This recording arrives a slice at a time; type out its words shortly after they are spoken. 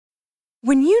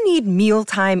When you need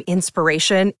mealtime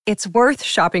inspiration, it's worth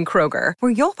shopping Kroger,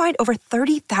 where you'll find over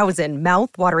 30,000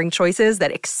 mouth-watering choices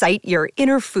that excite your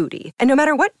inner foodie. And no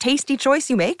matter what tasty choice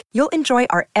you make, you'll enjoy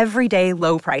our everyday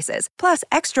low prices, plus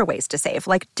extra ways to save,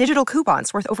 like digital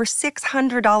coupons worth over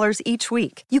 $600 each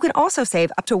week. You can also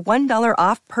save up to $1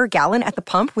 off per gallon at the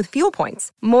pump with fuel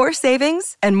points. More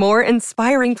savings and more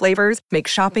inspiring flavors make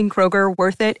shopping Kroger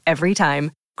worth it every time.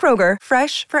 Kroger,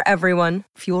 fresh for everyone.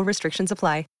 Fuel restrictions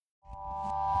apply.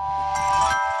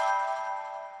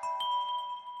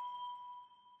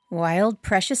 Wild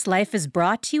Precious Life is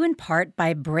brought to you in part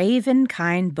by Brave and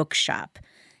Kind Bookshop,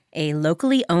 a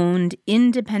locally owned,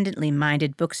 independently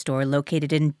minded bookstore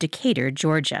located in Decatur,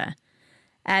 Georgia.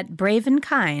 At Brave and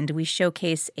Kind, we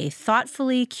showcase a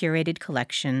thoughtfully curated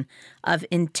collection of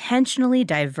intentionally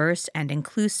diverse and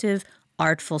inclusive,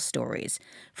 artful stories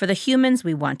for the humans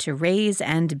we want to raise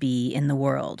and be in the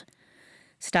world.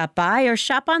 Stop by or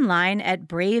shop online at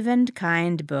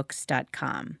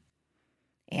braveandkindbooks.com.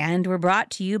 And we're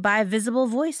brought to you by Visible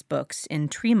Voice Books in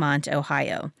Tremont,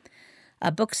 Ohio,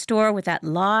 a bookstore with that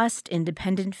lost,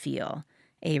 independent feel,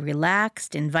 a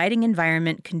relaxed, inviting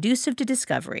environment conducive to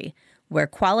discovery, where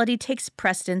quality takes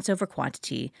precedence over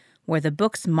quantity, where the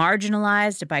books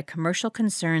marginalized by commercial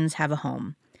concerns have a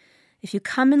home. If you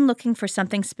come in looking for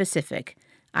something specific,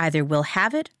 either we'll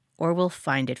have it or we'll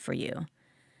find it for you.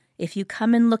 If you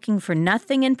come in looking for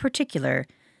nothing in particular,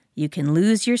 you can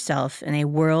lose yourself in a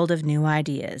world of new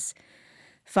ideas.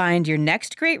 Find your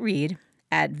next great read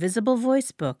at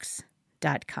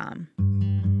visiblevoicebooks.com.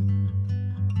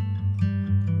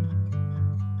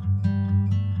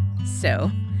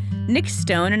 So, Nic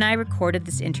Stone and I recorded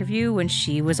this interview when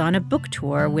she was on a book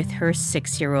tour with her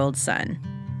 6-year-old son.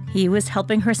 He was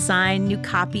helping her sign new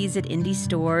copies at indie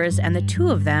stores, and the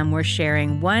two of them were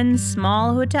sharing one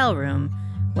small hotel room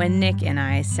when Nic and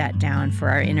I sat down for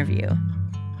our interview.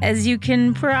 As you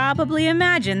can probably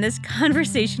imagine, this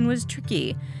conversation was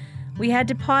tricky. We had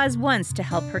to pause once to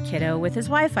help her kiddo with his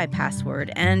Wi-Fi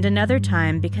password, and another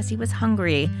time because he was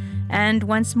hungry, and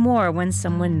once more when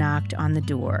someone knocked on the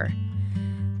door.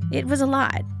 It was a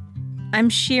lot. I'm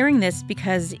sharing this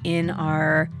because in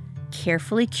our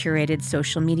carefully curated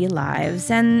social media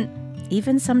lives, and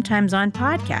even sometimes on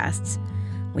podcasts,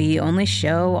 we only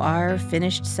show our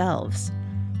finished selves.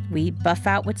 We buff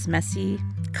out what's messy,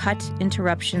 cut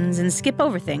interruptions, and skip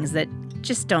over things that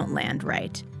just don't land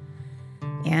right.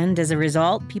 And as a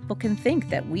result, people can think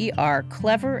that we are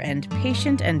clever and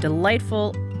patient and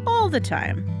delightful all the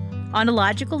time. On a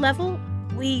logical level,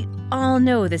 we all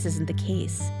know this isn't the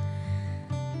case.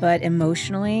 But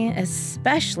emotionally,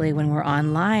 especially when we're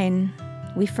online,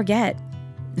 we forget.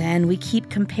 And we keep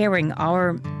comparing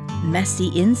our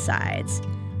messy insides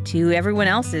to everyone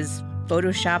else's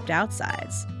photoshopped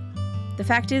outsides. The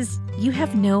fact is, you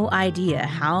have no idea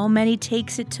how many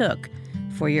takes it took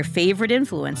for your favorite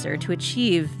influencer to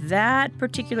achieve that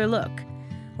particular look,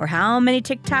 or how many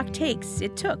TikTok takes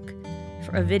it took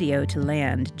for a video to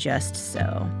land just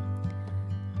so.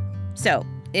 So,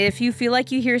 if you feel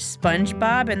like you hear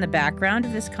SpongeBob in the background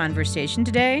of this conversation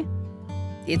today,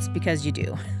 it's because you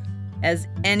do. As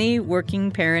any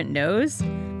working parent knows,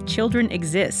 children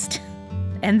exist,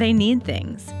 and they need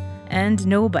things. And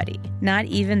nobody, not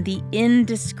even the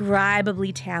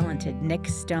indescribably talented Nic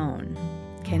Stone,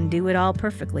 can do it all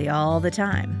perfectly all the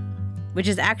time, which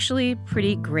is actually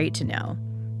pretty great to know.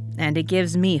 And it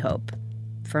gives me hope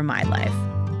for my life.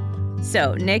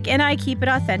 So, Nic and I keep it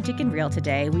authentic and real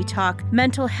today. We talk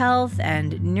mental health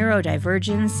and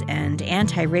neurodivergence and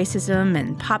anti-racism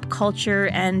and pop culture.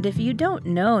 And if you don't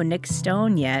know Nic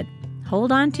Stone yet,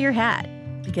 hold on to your hat,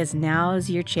 because now's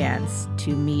your chance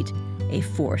to meet a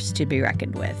force to be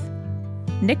reckoned with.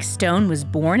 Nic Stone was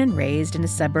born and raised in a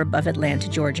suburb of Atlanta,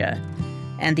 Georgia.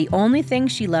 And the only thing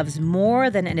she loves more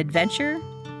than an adventure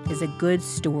is a good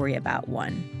story about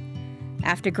one.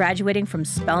 After graduating from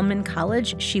Spelman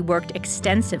College, she worked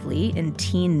extensively in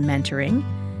teen mentoring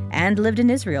and lived in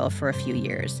Israel for a few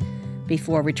years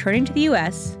before returning to the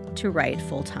U.S. to write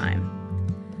full-time.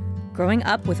 Growing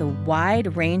up with a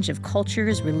wide range of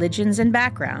cultures, religions, and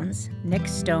backgrounds, Nic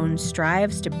Stone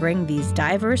strives to bring these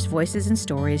diverse voices and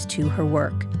stories to her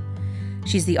work.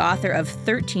 She's the author of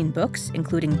 13 books,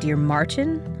 including Dear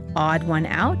Martin, Odd One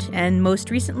Out, and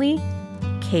most recently,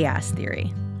 Chaos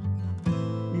Theory.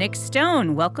 Nic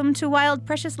Stone, welcome to Wild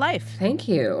Precious Life. Thank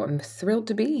you. I'm thrilled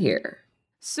to be here.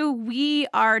 So we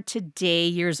are today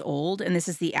years old, and this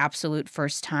is the absolute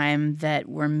first time that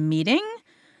we're meeting,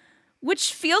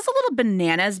 which feels a little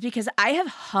bananas because I have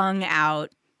hung out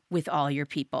with all your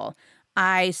people.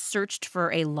 I searched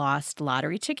for a lost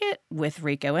lottery ticket with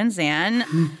Rico and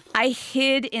Zan. I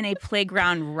hid in a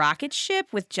playground rocket ship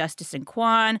with Justice and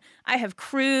Quan. I have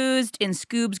cruised in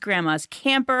Scoob's grandma's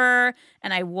camper,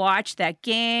 and I watched that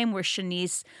game where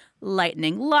Shanice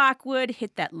Lightning Lockwood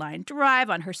hit that line drive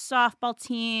on her softball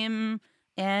team.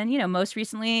 And, most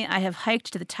recently, I have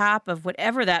hiked to the top of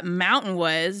whatever that mountain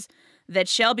was that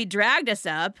Shelby dragged us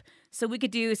up so we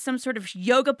could do some sort of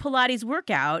yoga Pilates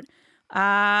workout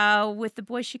with the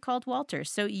boy she called Walter.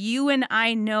 So you and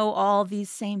I know all these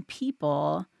same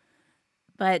people,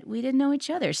 but we didn't know each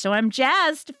other. So I'm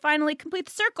jazzed to finally complete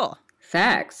the circle.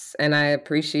 Facts. And I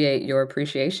appreciate your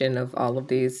appreciation of all of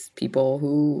these people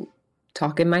who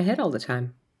talk in my head all the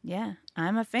time. Yeah,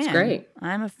 I'm a fan. It's great.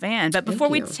 I'm a fan. But before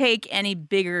we take any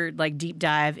bigger, deep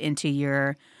dive into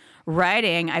your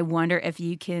writing, I wonder if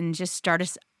you can just start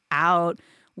us out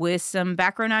with some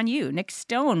background on you. Nic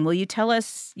Stone, will you tell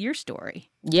us your story?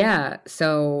 Yeah.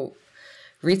 So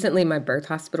recently my birth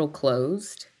hospital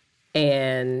closed,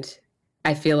 and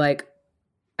I feel like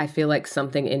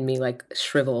something in me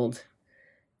shriveled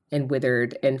and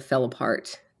withered and fell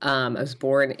apart. I was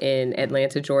born in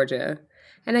Atlanta, Georgia,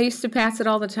 and I used to pass it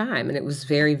all the time, and it was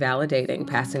very validating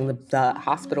passing the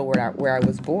hospital where I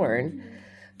was born.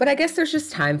 But I guess there's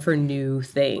just time for new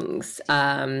things.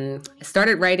 I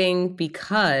started writing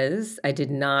because I did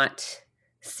not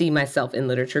see myself in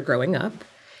literature growing up.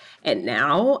 And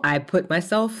now I put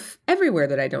myself everywhere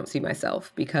that I don't see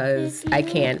myself because I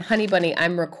can. Honey Bunny,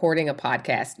 I'm recording a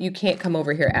podcast. You can't come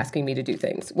over here asking me to do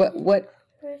things. What?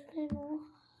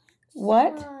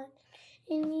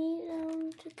 I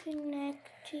need to connect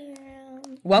to your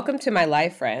Welcome to my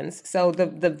life, friends. So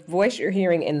the voice you're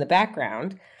hearing in the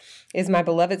background is my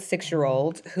beloved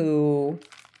 6-year-old who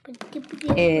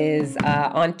is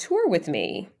on tour with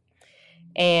me,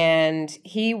 and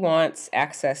he wants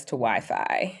access to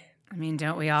Wi-Fi. I mean,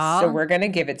 don't we all? So we're going to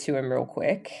give it to him real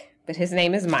quick. But his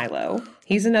name is Milo.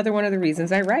 He's another one of the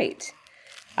reasons I write.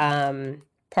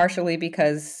 Partially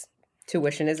because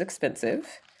tuition is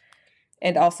expensive,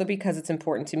 and also because it's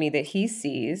important to me that he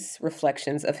sees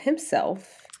reflections of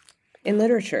himself in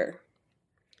literature.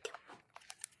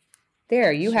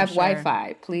 There, you have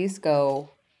Wi-Fi. Please go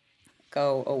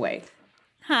away.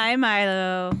 Hi,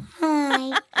 Milo.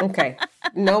 Hi. Okay.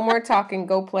 No more talking.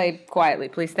 Go play quietly,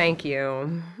 please. Thank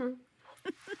you.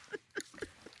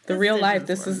 The real life.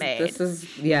 This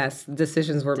is yes.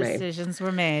 Decisions were made. Decisions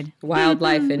were made.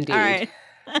 Wildlife, indeed. All right.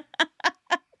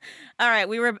 All right.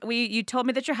 You told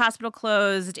me that your hospital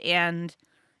closed, and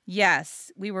yes,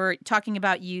 we were talking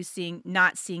about you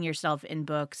not seeing yourself in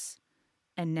books,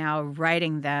 and now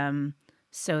writing them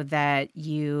so that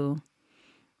you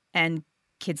and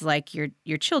kids like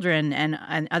your children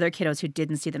and other kiddos who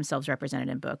didn't see themselves represented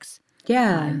in books.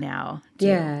 Now.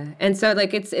 Yeah. And so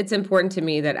it's important to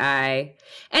me that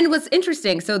and what's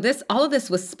interesting, so all of this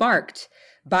was sparked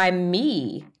by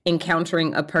me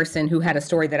encountering a person who had a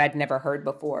story that I'd never heard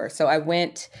before. So I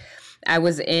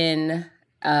was in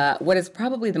what is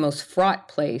probably the most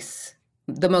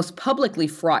publicly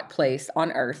fraught place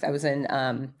on earth. I was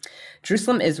in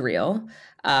Jerusalem, Israel,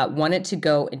 wanted to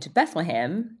go into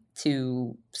Bethlehem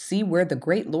to see where the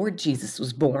great Lord Jesus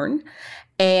was born.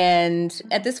 And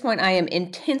at this point, I am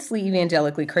intensely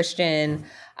evangelically Christian.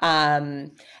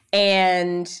 And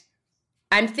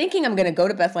I'm thinking I'm going to go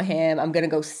to Bethlehem. I'm going to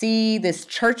go see this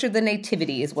Church of the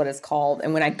Nativity is what it's called.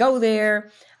 And when I go there,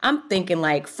 I'm thinking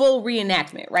full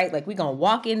reenactment, right? We're going to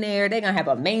walk in there. They're going to have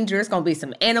a manger. It's going to be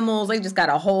some animals. They just got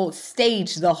a whole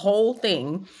stage, the whole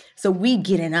thing. So we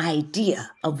get an idea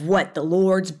of what the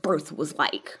Lord's birth was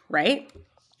like, right?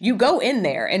 You go in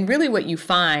there, and really what you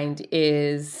find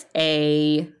is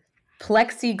a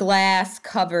plexiglass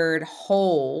covered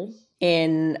hole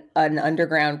in an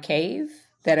underground cave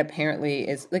that apparently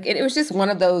is it was just one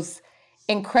of those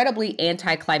incredibly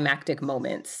anticlimactic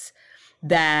moments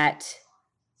that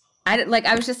I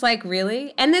was just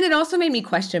really? And then it also made me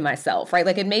question myself, right?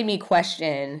 It made me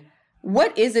question,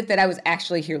 what is it that I was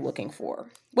actually here looking for?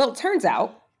 Well, it turns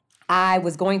out I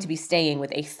was going to be staying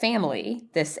with a family,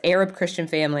 this Arab Christian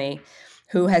family,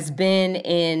 who has been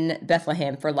in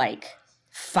Bethlehem for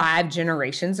 5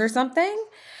 generations or something.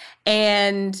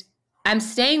 And I'm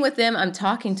staying with them, I'm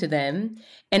talking to them,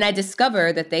 and I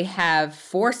discover that they have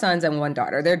 4 sons and 1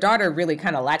 daughter. Their daughter really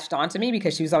kind of latched onto me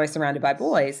because she was always surrounded by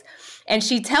boys. And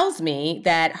she tells me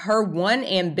that her one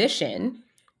ambition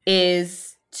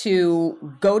is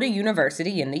to go to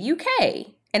university in the UK.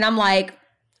 And I'm like,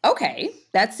 okay,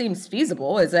 that seems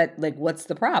feasible. Is that what's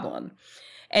the problem?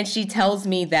 And she tells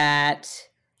me that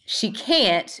she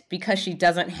can't because she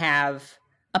doesn't have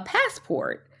a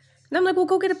passport. And I'm like, well,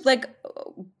 go get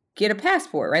get a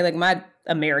passport, right? Like my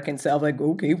American self, like,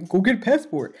 okay, go get a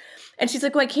passport. And she's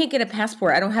like, well, I can't get a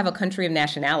passport. I don't have a country of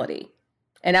nationality.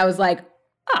 And I was like,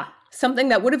 something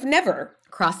that would have never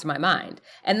crossed my mind.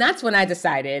 And that's when I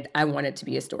decided I wanted to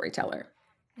be a storyteller.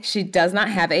 She doesn't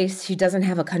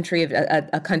have a country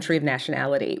of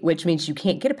nationality, which means you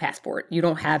can't get a passport. You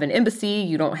don't have an embassy.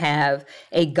 You don't have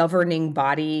a governing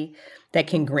body that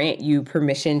can grant you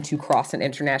permission to cross an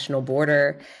international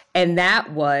border. And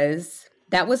that was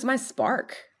my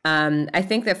spark. I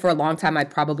think that for a long time, I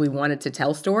probably wanted to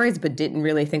tell stories, but didn't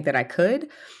really think that I could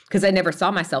because I never saw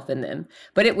myself in them.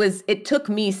 But it took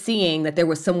me seeing that there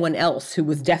was someone else who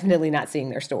was definitely not seeing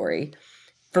their story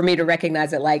for me to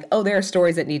recognize that, like, oh, there are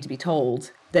stories that need to be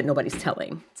told that nobody's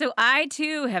telling. So I,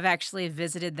 too, have actually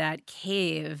visited that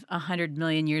cave 100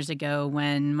 million years ago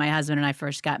when my husband and I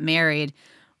first got married.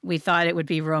 We thought it would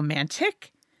be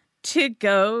romantic to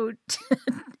go to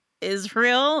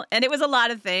Israel, and it was a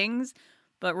lot of things,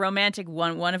 but romantic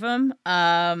one of them.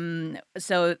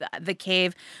 So the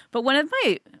cave. But one of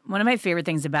my favorite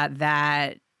things about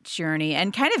that journey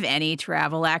and kind of any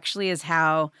travel actually is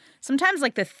how sometimes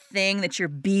like the thing that you're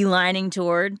beelining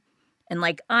toward and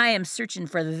like I am searching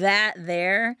for that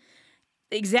there,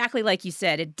 exactly like you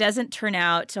said, it doesn't turn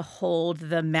out to hold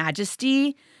the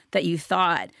majesty that you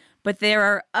thought. But there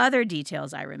are other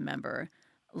details I remember,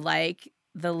 like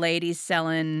the ladies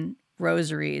selling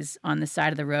rosaries on the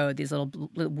side of the road, these little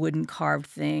wooden carved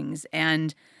things,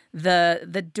 and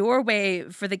the doorway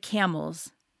for the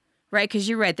camels, right? Because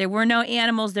you're right, there were no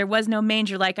animals, there was no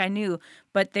manger like I knew,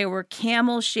 but there were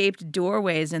camel-shaped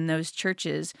doorways in those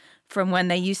churches from when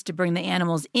they used to bring the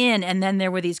animals in, and then there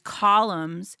were these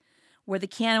columns where the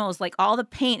camels, like all the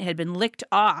paint had been licked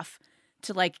off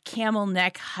to like camel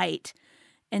neck height.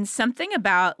 And something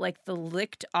about like the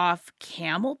licked off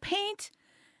camel paint,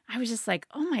 I was just like,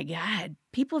 oh my God,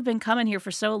 people have been coming here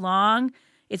for so long.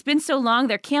 It's been so long,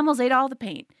 their camels ate all the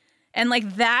paint. And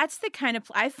like that's the kind of,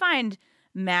 I find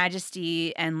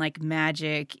majesty and like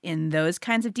magic in those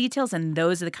kinds of details. And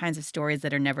those are the kinds of stories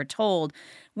that are never told.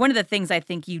 One of the things I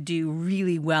think you do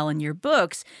really well in your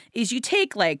books is you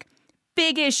take like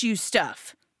big issue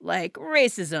stuff like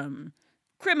racism,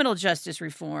 criminal justice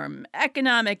reform,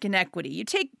 economic inequity. You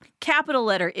take capital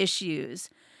letter issues,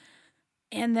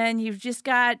 and then you've just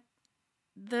got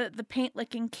the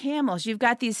paint-licking camels. You've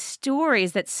got these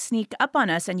stories that sneak up on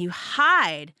us, and you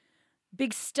hide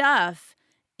big stuff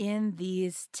in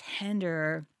these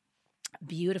tender,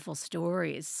 beautiful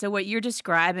stories. So what you're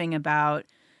describing about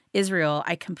Israel,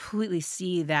 I completely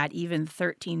see that even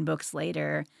 13 books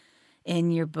later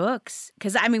in your books.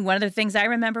 Because, I mean, one of the things I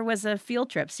remember was a field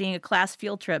trip, seeing a class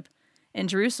field trip in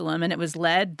Jerusalem, and it was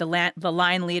led, the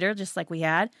line leader, just like we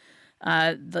had,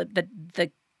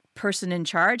 the person in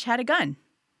charge had a gun.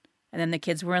 And then the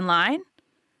kids were in line,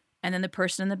 and then the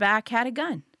person in the back had a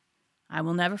gun. I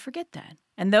will never forget that.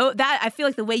 And I feel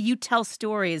like the way you tell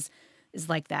stories is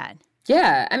like that.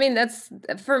 Yeah, I mean, that's,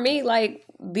 for me, like,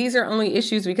 these are only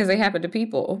issues because they happen to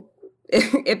people.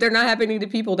 If they're not happening to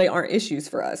people, they aren't issues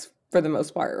for us, for the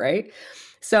most part, right?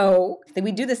 So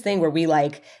we do this thing where we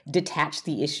like detach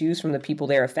the issues from the people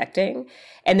they're affecting.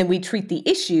 And then we treat the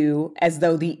issue as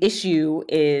though the issue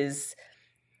is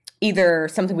either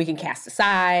something we can cast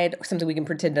aside or something we can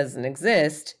pretend doesn't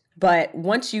exist. But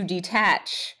once you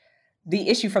detach the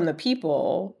issue from the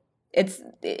people,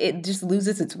 it just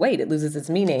loses its weight. It loses its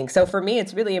meaning. So for me,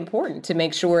 it's really important to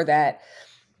make sure that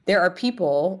there are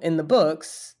people in the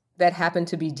books that happen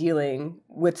to be dealing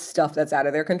with stuff that's out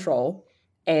of their control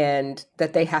and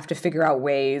that they have to figure out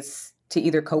ways to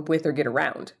either cope with or get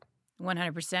around.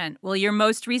 100%. Well, your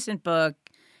most recent book,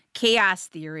 Chaos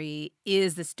Theory,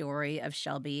 is the story of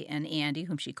Shelby and Andy,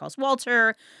 whom she calls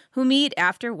Walter, who meet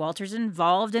after Walter's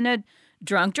involved in a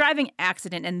drunk driving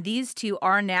accident. And these two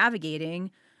are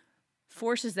navigating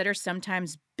forces that are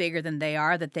sometimes bigger than they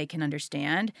are, that they can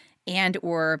understand, and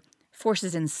or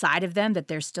forces inside of them that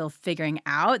they're still figuring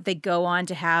out. They go on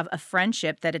to have a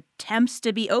friendship that attempts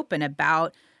to be open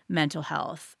about mental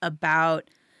health, about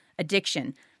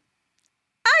addiction.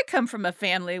 I come from a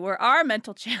family where our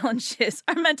mental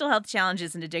health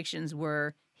challenges and addictions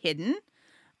were hidden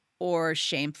or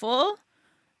shameful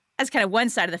as kind of one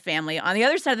side of the family. On the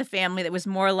other side of the family, that was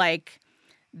more like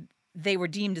they were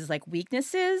deemed as like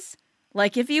weaknesses.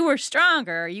 Like if you were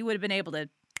stronger, you would have been able to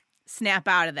snap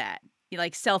out of that. You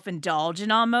like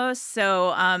self-indulgent almost.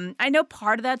 So I know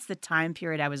part of that's the time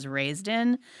period I was raised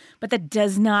in, but that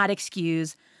does not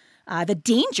excuse the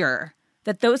danger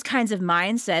that those kinds of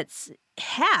mindsets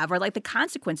have, or like the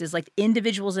consequences. Like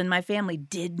individuals in my family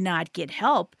did not get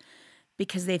help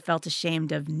because they felt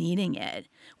ashamed of needing it.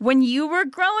 When you were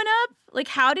growing up, like,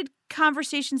 how did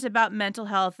conversations about mental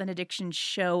health and addiction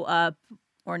show up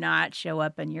or not show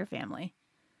up in your family?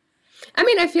 I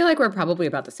mean, I feel like we're probably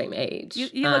about the same age.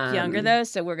 You look younger, though,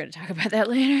 so we're going to talk about that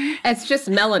later. It's just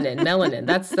melanin.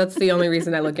 That's the only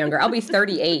reason I look younger. I'll be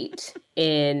 38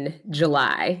 in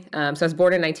July. So I was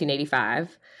born in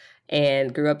 1985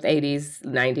 and grew up the 80s,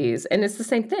 90s, and it's the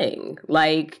same thing.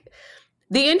 Like,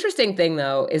 the interesting thing,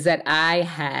 though, is that I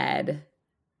had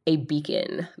a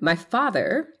beacon. My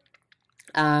father,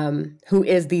 who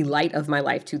is the light of my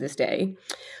life to this day,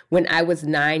 when I was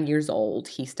 9 years old,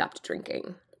 he stopped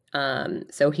drinking.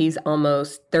 So he's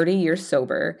almost 30 years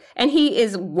sober, and he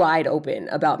is wide open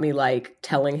about me, like,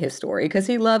 telling his story because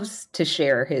he loves to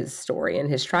share his story and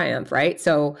his triumph, right?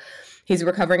 So he's a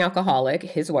recovering alcoholic,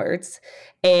 his words.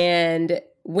 And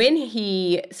when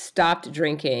he stopped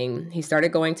drinking, he started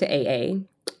going to AA,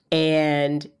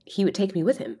 and he would take me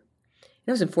with him.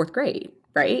 That was in 4th grade,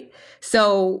 right?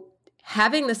 So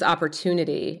having this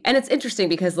opportunity, and it's interesting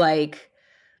because, like,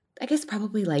 I guess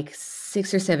probably like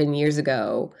 6 or 7 years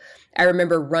ago, I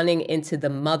remember running into the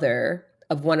mother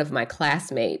of one of my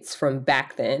classmates from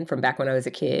back when I was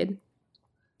a kid.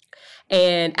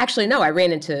 And actually, no, I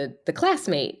ran into the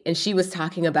classmate, and she was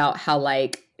talking about how,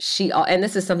 like, and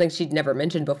this is something she'd never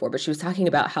mentioned before, but she was talking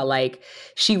about how, like,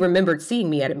 she remembered seeing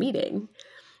me at a meeting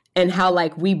and how,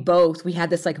 like, we had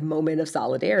this, like, moment of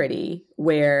solidarity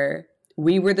where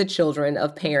we were the children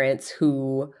of parents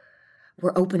who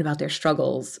were open about their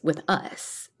struggles with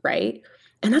us, right?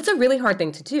 And that's a really hard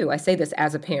thing to do. I say this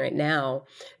as a parent now.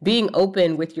 Being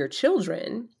open with your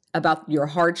children about your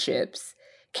hardships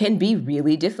can be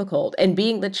really difficult. And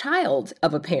being the child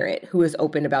of a parent who is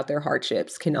open about their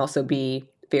hardships can also be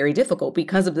very difficult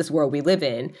because of this world we live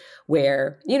in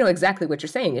where, you know, exactly what you're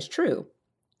saying is true.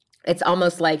 It's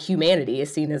almost like humanity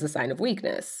is seen as a sign of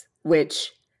weakness,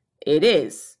 which it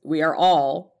is. We are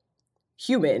all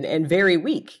human and very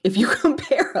weak. If you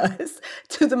compare us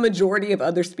to the majority of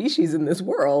other species in this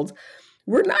world,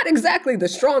 we're not exactly the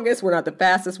strongest, we're not the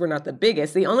fastest, we're not the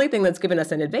biggest. The only thing that's given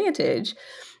us an advantage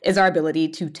is our ability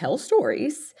to tell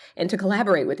stories and to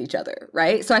collaborate with each other,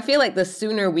 right? So I feel like the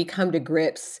sooner we come to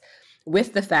grips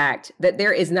with the fact that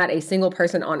there is not a single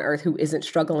person on earth who isn't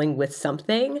struggling with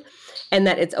something, and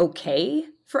that it's okay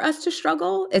for us to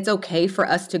struggle, it's okay for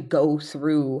us to go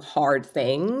through hard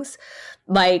things.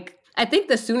 Like, I think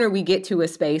the sooner we get to a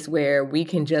space where we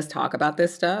can just talk about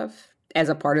this stuff as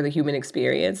a part of the human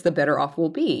experience, the better off we'll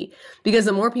be. Because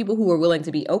the more people who are willing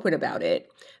to be open about it,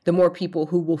 the more people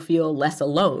who will feel less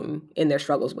alone in their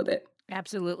struggles with it.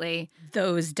 Absolutely.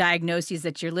 Those diagnoses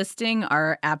that you're listing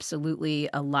are absolutely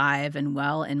alive and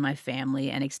well in my family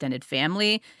and extended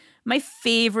family. My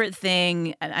favorite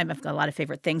thing, I've got a lot of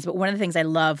favorite things, but one of the things I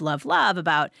love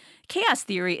about chaos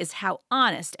theory is how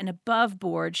honest and above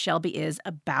board Shelby is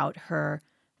about her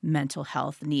mental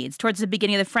health needs. Towards the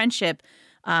beginning of the friendship,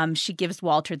 she gives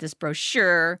Walter this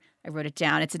brochure. I wrote it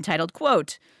down. It's entitled,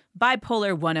 quote,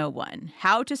 Bipolar 101,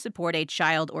 How to Support a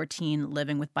Child or Teen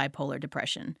Living with Bipolar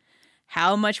Depression.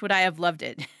 How much would I have loved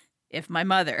it if my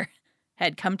mother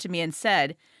had come to me and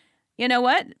said, you know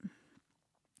what?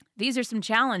 These are some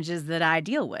challenges that I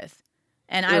deal with,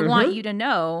 and I want you to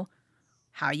know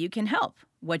how you can help,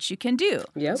 what you can do.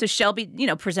 Yep. So Shelby,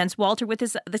 presents Walter with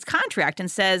this contract and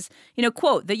says,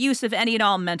 quote, the use of any and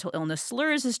all mental illness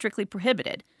slurs is strictly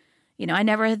prohibited. I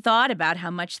never had thought about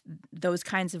how much those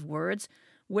kinds of words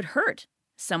would hurt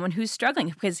someone who's struggling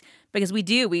because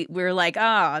we're like,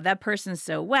 oh, that person's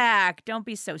so whack. Don't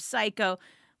be so psycho.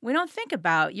 We don't think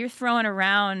about you're throwing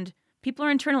around. People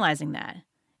are internalizing that.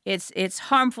 It's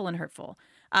harmful and hurtful.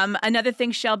 Another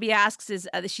thing Shelby asks is,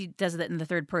 she does that in the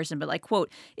third person, but like,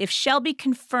 quote, if Shelby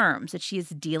confirms that she is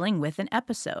dealing with an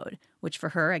episode, which for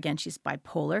her, again, she's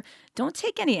bipolar, don't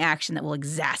take any action that will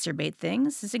exacerbate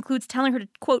things. This includes telling her to,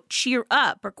 quote, cheer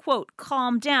up or, quote,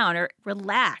 calm down or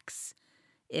relax.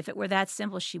 If it were that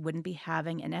simple, she wouldn't be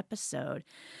having an episode.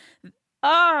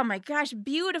 Oh my gosh,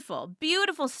 beautiful,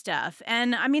 beautiful stuff.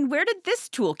 And I mean, where did this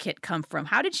toolkit come from?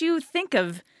 How did you think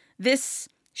of this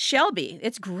Shelby?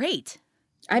 It's great.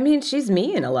 I mean, she's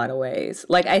me in a lot of ways.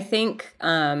 Like, I think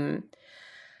mental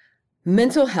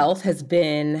health has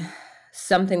been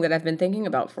something that I've been thinking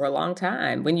about for a long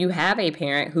time. When you have a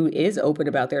parent who is open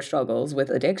about their struggles with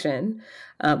addiction,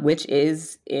 which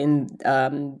is in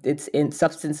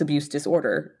substance abuse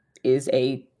disorder, is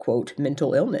a, quote,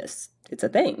 mental illness. It's a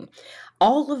thing.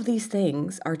 All of these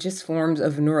things are just forms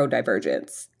of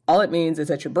neurodivergence. All it means is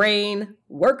that your brain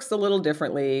works a little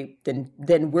differently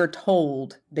than we're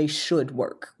told they should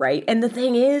work, right? And the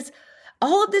thing is,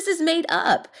 All of this is made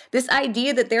up. This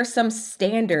idea that there's some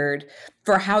standard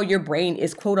for how your brain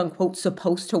is quote unquote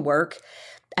supposed to work,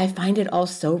 I find it all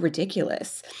so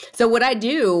ridiculous. So what I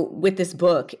do with this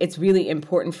book, it's really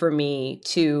important for me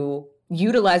to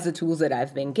utilize the tools that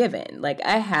I've been given. Like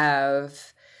I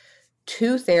have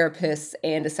 2 therapists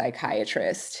and a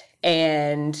psychiatrist.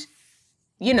 And,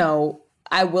 you know,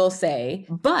 I will say,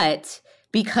 but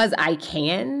because I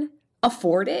can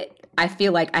afford it, I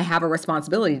feel like I have a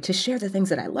responsibility to share the things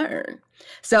that I learn.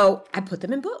 So I put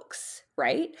them in books,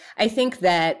 right? I think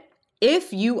that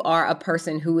if you are a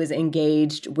person who is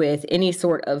engaged with any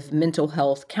sort of mental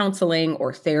health counseling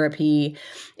or therapy,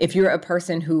 if you're a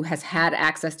person who has had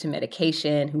access to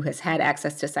medication, who has had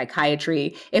access to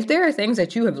psychiatry, if there are things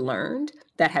that you have learned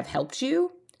that have helped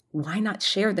you, why not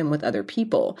share them with other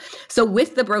people? So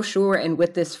with the brochure and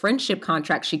with this friendship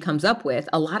contract she comes up with,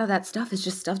 a lot of that stuff is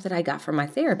just stuff that I got from my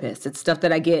therapist. It's stuff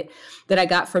that I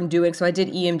got from doing. So I did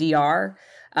EMDR.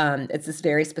 It's this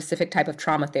very specific type of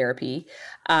trauma therapy.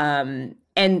 And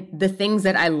the things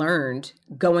that I learned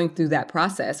going through that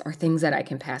process are things that I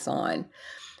can pass on.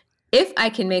 If I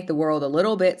can make the world a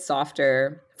little bit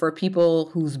softer for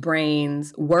people whose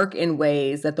brains work in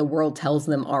ways that the world tells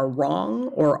them are wrong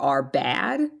or are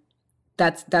bad,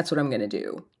 that's what I'm going to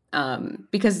do.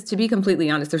 Because to be completely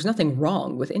honest, there's nothing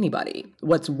wrong with anybody.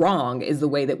 What's wrong is the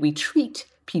way that we treat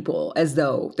people as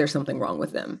though there's something wrong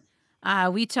with them.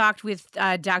 We talked with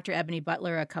Dr. Ebony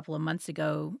Butler a couple of months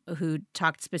ago, who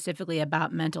talked specifically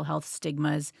about mental health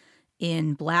stigmas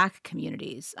in Black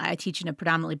communities. I teach in a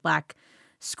predominantly Black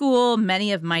school.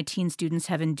 Many of my teen students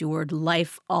have endured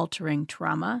life-altering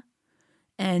trauma,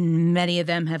 and many of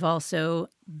them have also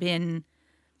been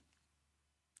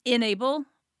unable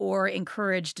or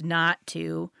encouraged not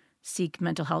to seek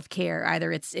mental health care.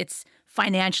 Either it's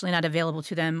financially not available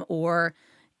to them, or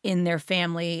in their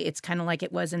family, it's kind of like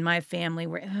it was in my family,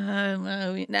 where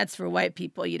well, that's for white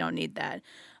people. You don't need that.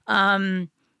 And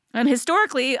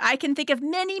historically, I can think of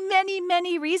many, many,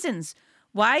 many reasons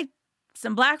why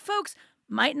some Black folks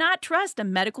might not trust a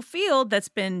medical field that's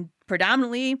been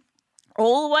predominantly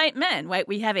old white men. Right?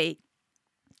 We have a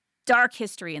dark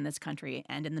history in this country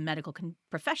and in the medical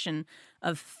profession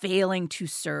of failing to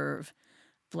serve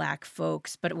Black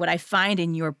folks. But what I find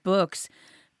in your books,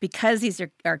 because these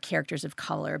are characters of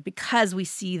color, because we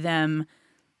see them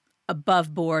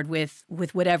above board with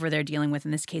whatever they're dealing with,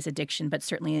 in this case addiction, but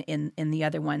certainly in the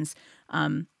other ones,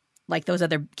 like those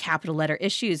other capital letter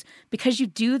issues, because you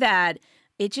do that,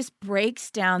 it just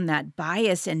breaks down that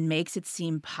bias and makes it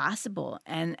seem possible.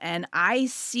 And I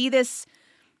see this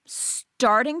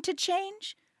starting to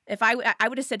change. If I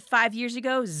would have said 5 years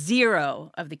ago,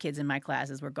 0 of the kids in my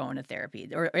classes were going to therapy.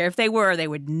 Or if they were, they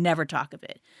would never talk of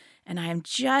it. And I am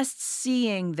just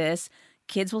seeing this.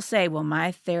 Kids will say, well,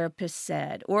 my therapist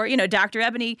said, or, you know, Dr.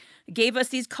 Ebony gave us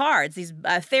these cards, these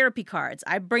therapy cards.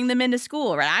 I bring them into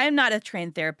school, right? I am not a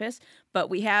trained therapist,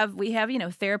 but we have, you know,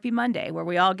 Therapy Monday, where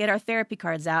we all get our therapy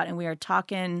cards out and we are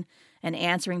talking and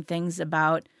answering things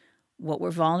about what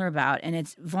we're vulnerable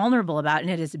about. And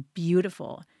it is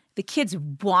beautiful. The kids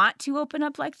want to open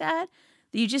up like that.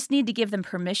 You just need to give them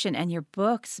permission. And your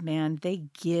books, man, they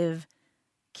give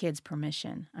kids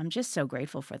permission. I'm just so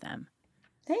grateful for them.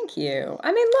 Thank you.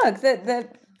 I mean, look, the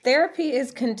therapy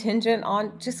is contingent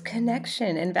on just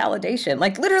connection and validation.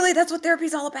 Like, literally, that's what therapy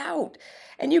is all about.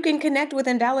 And you can connect with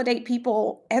and validate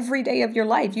people every day of your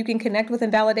life. You can connect with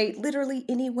and validate literally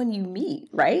anyone you meet,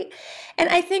 right? And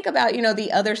I think about, you know,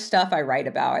 the other stuff I write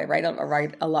about. I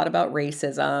write a lot about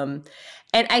racism.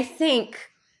 And I think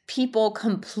people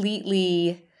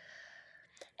completely,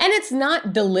 and it's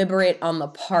not deliberate on the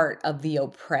part of the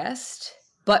oppressed,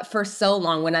 but for so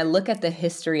long, when I look at the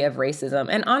history of racism,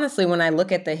 and honestly, when I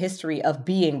look at the history of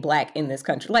being Black in this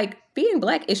country, like, being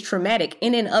Black is traumatic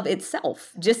in and of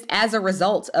itself, just as a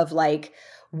result of like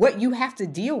what you have to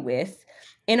deal with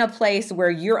in a place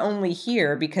where you're only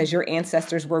here because your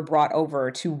ancestors were brought over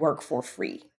to work for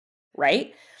free,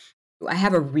 right? I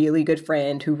have a really good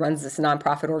friend who runs this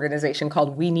nonprofit organization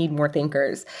called We Need More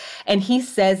Thinkers. And he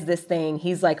says this thing,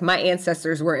 he's like, my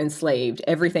ancestors were enslaved.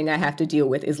 Everything I have to deal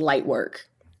with is light work.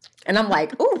 And I'm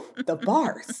like, ooh, the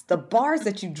bars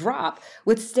that you drop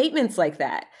with statements like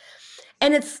that.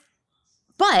 And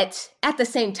but at the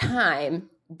same time,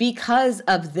 because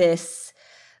of this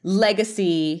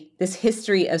legacy, this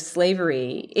history of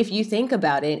slavery, if you think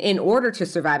about it, in order to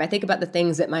survive, I think about the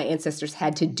things that my ancestors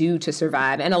had to do to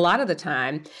survive. And a lot of the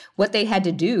time, what they had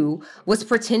to do was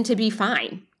pretend to be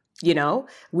fine. You know,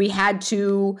 we had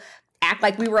to act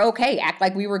like we were okay, act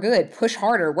like we were good, push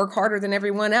harder, work harder than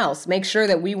everyone else, make sure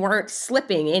that we weren't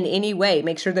slipping in any way,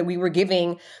 make sure that we were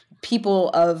giving people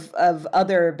of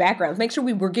other backgrounds, make sure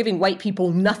we're giving white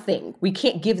people nothing. We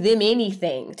can't give them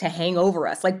anything to hang over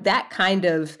us. Like that kind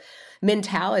of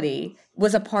mentality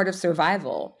was a part of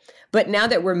survival. But now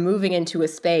that we're moving into a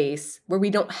space where we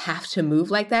don't have to move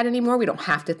like that anymore, we don't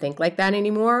have to think like that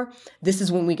anymore, this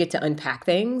is when we get to unpack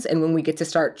things and when we get to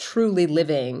start truly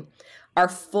living our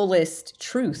fullest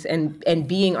truth and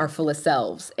being our fullest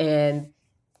selves and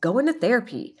going to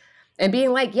therapy and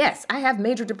being like, yes, I have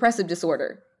major depressive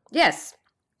disorder. Yes,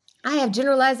 I have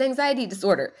generalized anxiety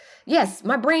disorder. Yes,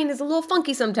 my brain is a little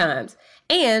funky sometimes.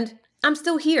 And I'm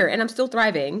still here and I'm still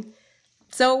thriving.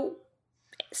 So,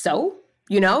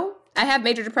 I have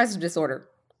major depressive disorder.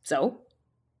 So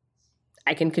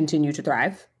I can continue to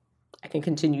thrive. I can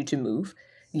continue to move.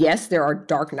 Yes, there are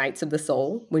dark nights of the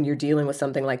soul when you're dealing with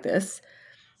something like this.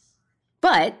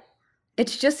 But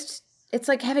it's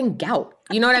like having gout.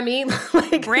 You know what I mean?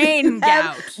 Like brain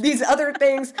gout. These other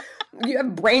things. You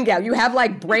have brain gout. You have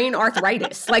like brain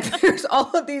arthritis. Like there's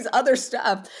all of these other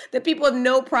stuff that people have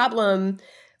no problem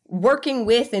working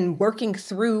with and working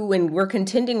through, and we're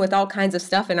contending with all kinds of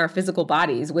stuff in our physical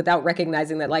bodies without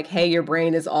recognizing that, like, hey, your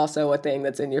brain is also a thing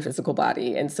that's in your physical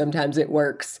body. And sometimes it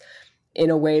works in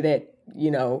a way that,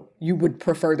 you would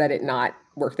prefer that it not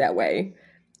work that way.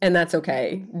 And that's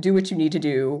okay. Do what you need to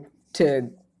do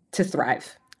to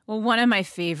thrive. Well, one of my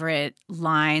favorite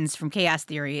lines from Chaos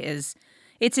Theory is,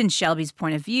 it's in Shelby's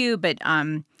point of view, but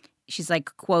she's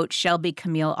like, quote, Shelby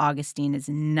Camille Augustine is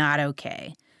not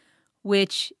okay.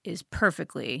 Which is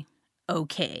perfectly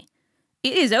okay.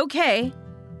 It is okay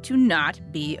to not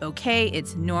be okay.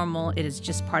 It's normal. It is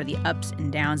just part of the ups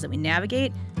and downs that we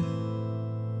navigate.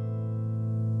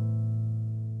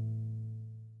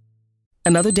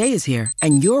 Another day is here,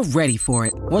 and you're ready for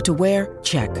it. What to wear?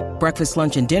 Check. Breakfast,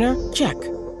 lunch, and dinner? Check.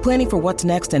 Planning for what's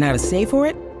next and how to save for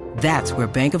it? That's where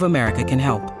Bank of America can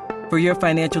help. For your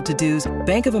financial to-dos,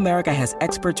 Bank of America has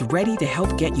experts ready to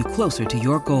help get you closer to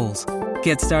your goals.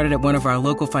 Get started at one of our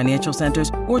local financial centers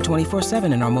or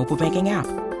 24/7 in our mobile banking app.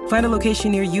 Find a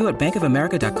location near you at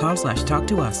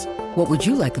bankofamerica.com/talktous. What would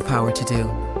you like the power to do?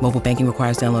 Mobile banking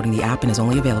requires downloading the app and is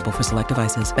only available for select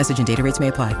devices. Message and data rates may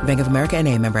apply. Bank of America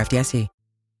N.A., member FDIC.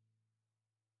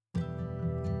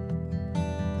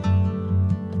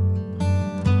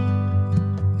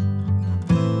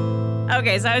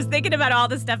 Okay, so I was thinking about all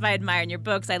the stuff I admire in your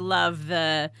books. I love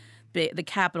the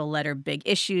capital letter big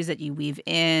issues that you weave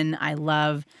in. I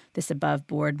love this above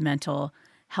board mental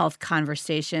health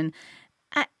conversation.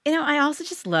 I also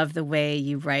just love the way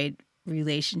you write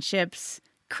relationships,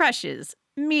 crushes,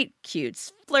 meet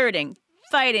cutes, flirting,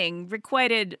 fighting,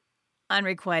 requited,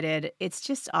 unrequited. It's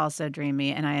just also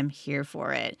dreamy, and I am here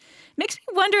for it. Makes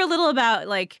me wonder a little about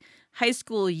like high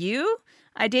school you.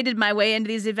 I dated my way into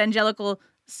these evangelical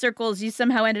circles. You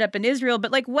somehow ended up in Israel,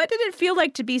 but like, what did it feel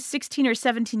like to be 16 or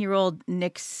 17-year-old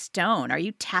Nic Stone? Are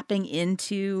you tapping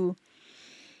into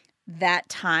that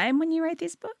time when you write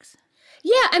these books?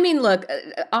 Yeah, I mean, look,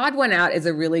 Odd One Out is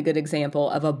a really good example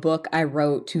of a book I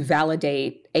wrote to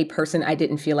validate a person I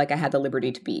didn't feel like I had the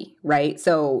liberty to be, right?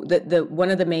 So the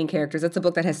one of the main characters, it's a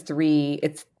book that has three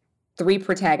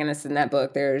protagonists in that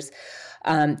book. There's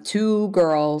two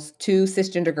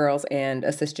cisgender girls and a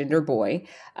cisgender boy.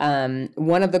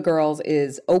 One of the girls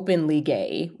is openly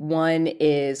gay. One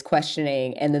is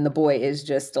questioning, and then the boy is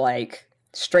just like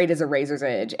straight as a razor's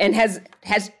edge and has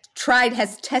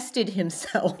tested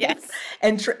himself. Yes.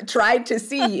 And tried to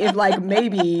see if like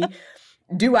maybe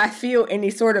do I feel any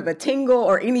sort of a tingle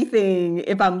or anything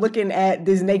if I'm looking at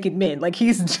these naked men. Like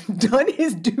he's done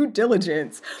his due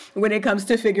diligence when it comes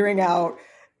to figuring out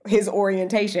his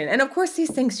orientation. And of course,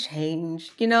 these things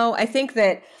change. I think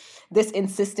that this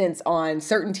insistence on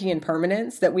certainty and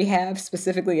permanence that we have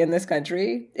specifically in this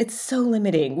country, it's so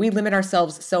limiting. We limit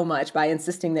ourselves so much by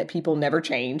insisting that people never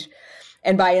change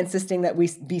and by insisting that we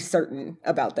be certain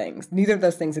about things. Neither of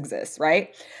those things exist, right?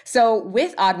 So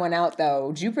with Odd One Out,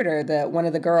 though, Jupiter, one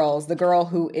of the girls, the girl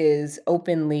who is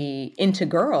openly into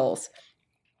girls,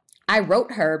 I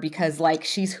wrote her because like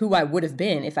she's who I would have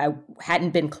been if I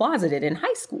hadn't been closeted in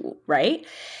high school, right?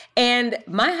 And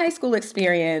my high school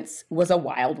experience was a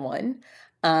wild one.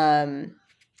 Home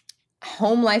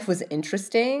life was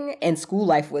interesting and school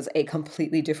life was a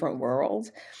completely different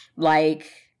world. Like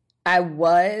I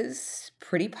was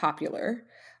pretty popular.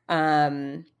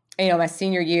 My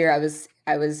senior year,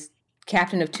 I was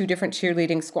captain of 2 different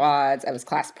cheerleading squads. I was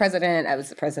class president. I was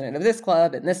the president of this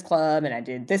club, and I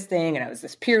did this thing, and I was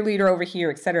this peer leader over here,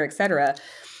 et cetera, et cetera.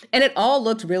 And it all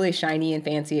looked really shiny and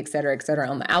fancy, et cetera,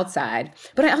 on the outside.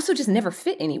 But I also just never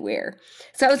fit anywhere.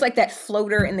 So I was like that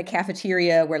floater in the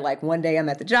cafeteria where like one day I'm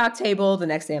at the jock table, the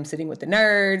next day I'm sitting with the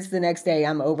nerds, the next day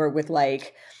I'm over with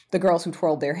like the girls who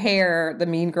twirled their hair, the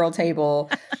mean girl table.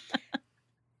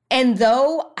 And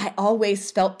though I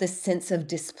always felt this sense of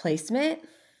displacement,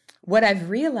 what I've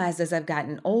realized as I've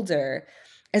gotten older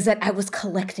is that I was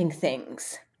collecting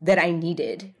things that I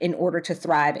needed in order to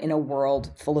thrive in a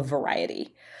world full of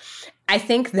variety. I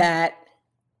think that,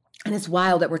 and it's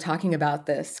wild that we're talking about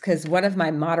this, because one of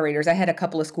my moderators, I had a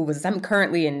couple of school visits. I'm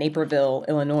currently in Naperville,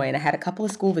 Illinois, and I had a couple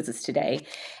of school visits today.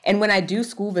 And when I do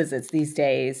school visits these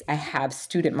days, I have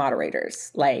student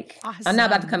moderators. Like, awesome. I'm not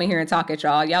about to come in here and talk at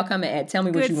y'all. Y'all come and tell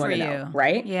me what you want to know,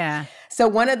 right? Yeah. So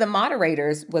one of the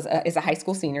moderators is a high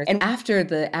school senior. And after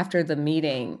the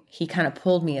meeting, he kind of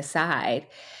pulled me aside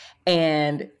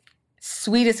and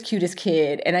sweetest, cutest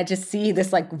kid. And I just see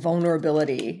this like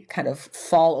vulnerability kind of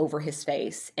fall over his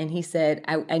face. And he said,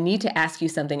 I need to ask you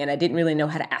something. And I didn't really know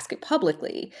how to ask it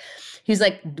publicly. He's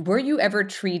like, were you ever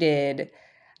treated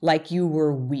like you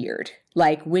were weird?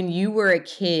 Like when you were a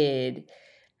kid,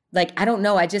 like, I don't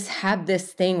know. I just have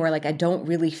this thing where like, I don't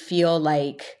really feel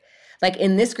like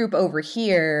in this group over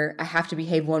here, I have to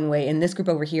behave one way. In this group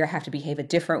over here, I have to behave a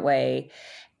different way.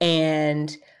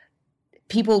 And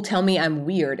people tell me I'm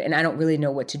weird and I don't really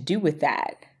know what to do with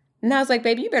that. And I was like,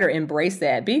 baby, you better embrace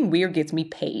that. Being weird gets me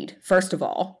paid, first of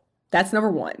all. That's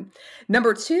number one.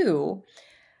 Number two,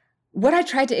 what I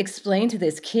tried to explain to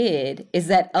this kid is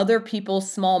that other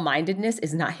people's small-mindedness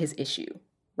is not his issue,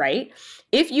 right?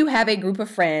 If you have a group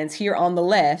of friends here on the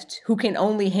left who can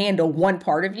only handle one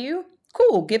part of you,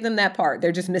 cool, give them that part.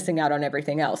 They're just missing out on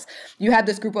everything else. You have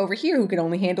this group over here who can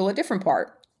only handle a different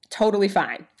part. Totally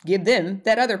fine. Give them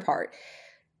that other part.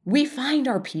 We find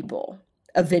our people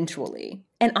eventually.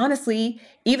 And honestly,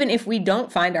 even if we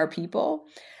don't find our people,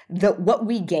 what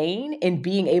we gain in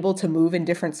being able to move in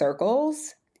different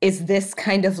circles is this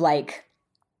kind of like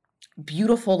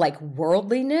beautiful like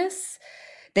worldliness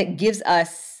that gives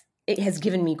us, it has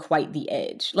given me quite the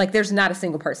edge. Like there's not a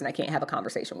single person I can't have a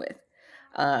conversation with.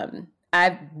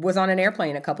 I was on an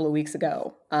airplane a couple of weeks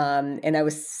ago, and I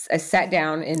sat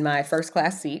down in my first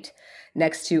class seat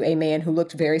next to a man who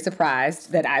looked very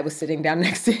surprised that I was sitting down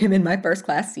next to him in my first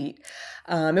class seat.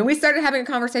 And we started having a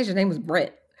conversation. His name was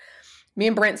Brent. Me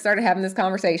and Brent started having this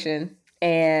conversation,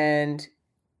 and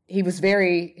he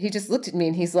just looked at me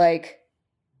and he's like,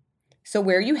 so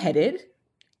where are you headed?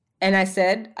 And I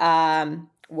said,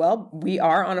 well, we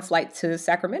are on a flight to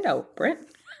Sacramento, Brent.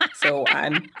 So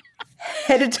I'm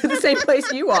headed to the same place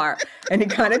you are. And he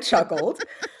kind of chuckled.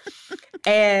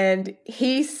 And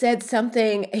he said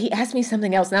something, he asked me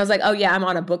something else. And I was like, oh yeah, I'm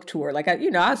on a book tour. Like, I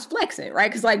was flexing, right?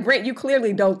 Because like, Brent, you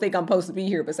clearly don't think I'm supposed to be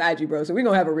here beside you, bro. So we're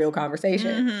going to have a real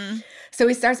conversation. Mm-hmm. So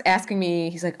he starts asking me,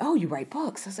 he's like, oh, you write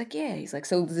books? I was like, yeah. He's like,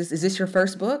 so is this your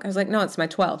first book? I was like, no, it's my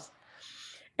 12th.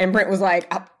 And Brent was like,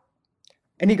 oh.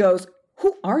 And he goes,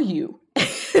 who are you?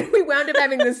 We wound up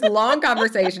having this long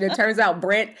conversation. It turns out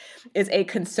Brent is a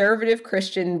conservative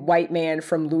Christian white man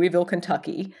from Louisville,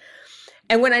 Kentucky.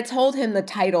 And when I told him the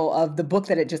title of the book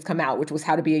that had just come out, which was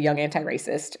How to Be a Young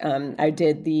Anti-Racist, I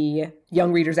did the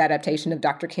young reader's adaptation of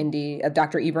Dr.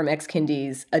 Ibram X.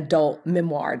 Kendi's adult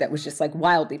memoir that was just like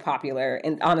wildly popular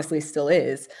and honestly still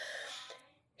is.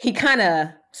 He kind of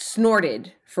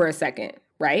snorted for a second,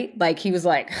 right? Like he was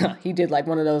like, he did like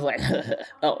one of those like,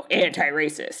 oh,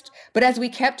 anti-racist. But as we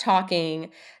kept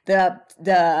talking,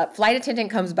 the flight attendant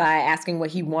comes by asking what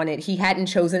he wanted. He hadn't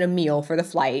chosen a meal for the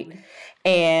flight.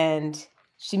 And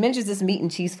she mentions this meat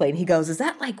and cheese plate. And he goes, is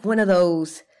that like one of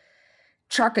those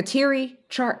charcuterie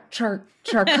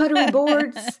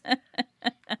boards?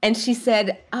 And she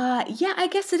said, yeah, I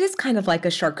guess it is kind of like a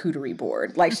charcuterie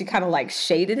board. Like she kind of like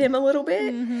shaded him a little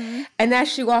bit. Mm-hmm. And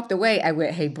as she walked away, I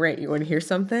went, hey, Brent, you want to hear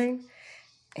something?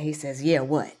 And he says, yeah,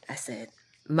 what? I said,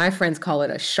 my friends call it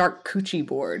a charcuterie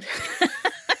board.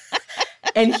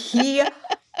 And he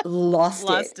lost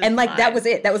it. And like, that was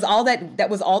it. That was all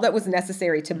that was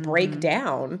necessary to break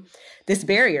down this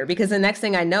barrier. Because the next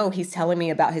thing I know, he's telling me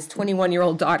about his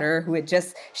 21-year-old daughter who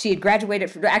she had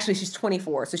graduated actually she's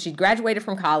 24. So she'd graduated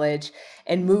from college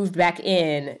and moved back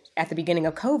in at the beginning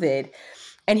of COVID.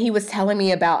 And he was telling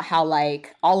me about how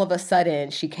like all of a sudden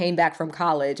she came back from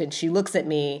college and she looks at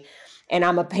me and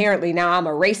I'm a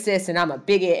racist and I'm a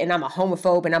bigot and I'm a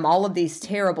homophobe and I'm all of these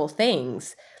terrible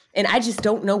things. And I just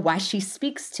don't know why she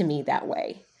speaks to me that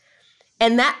way.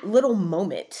 And that little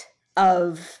moment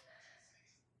of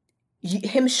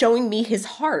him showing me his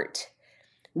heart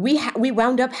we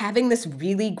wound up having this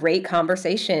really great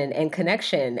conversation and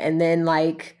connection. And then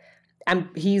like, I'm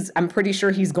pretty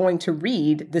sure he's going to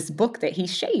read this book that he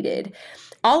shaded.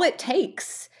 All it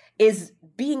takes is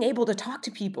being able to talk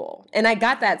to people. And I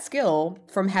got that skill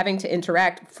from having to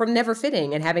interact, from never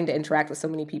fitting and having to interact with so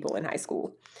many people in high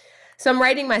school. So I'm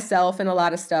writing myself and a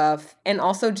lot of stuff, and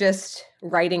also just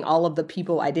writing all of the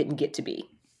people I didn't get to be.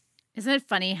 Isn't it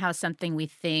funny how something we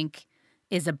think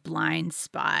is a blind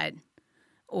spot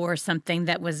or something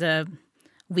that was a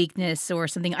weakness or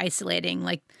something isolating,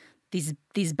 like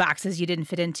these boxes you didn't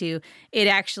fit into, it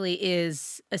actually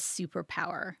is a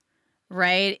superpower,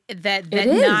 right? That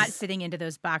not fitting into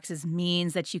those boxes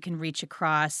means that you can reach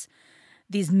across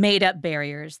these made up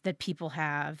barriers that people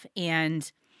have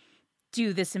and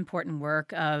do this important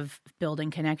work of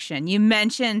building connection. You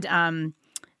mentioned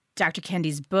Dr.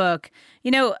 Kendi's book.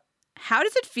 You know, how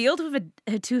does it feel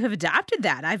to have adopted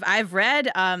that? I've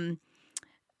read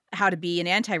How to Be an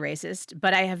Anti-Racist,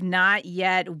 but I have not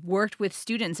yet worked with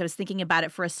students. I was thinking about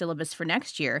it for a syllabus for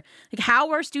next year. Like,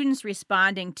 how are students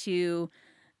responding to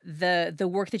the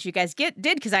work that you guys did?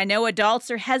 Because I know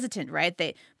adults are hesitant, right?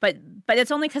 But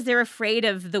it's only because they're afraid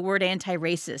of the word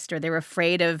anti-racist, or they're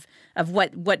afraid of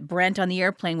what Brent on the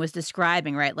airplane was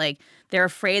describing, right? Like, they're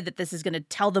afraid that this is going to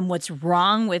tell them what's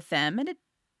wrong with them, and it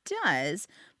does.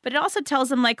 But it also tells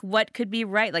them like what could be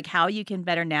right, like how you can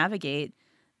better navigate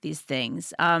these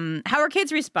things. How are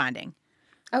kids responding?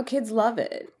 Oh, kids love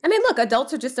it. I mean, look,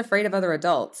 adults are just afraid of other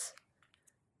adults,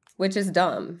 which is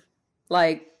dumb.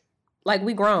 Like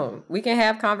we grown. We can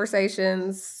have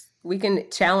conversations. We can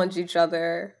challenge each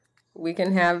other. We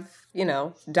can have,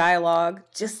 dialogue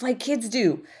just like kids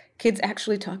do. Kids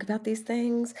actually talk about these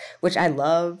things, which I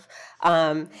love.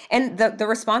 And the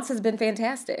response has been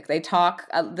fantastic. They talk,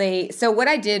 so what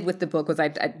I did with the book was I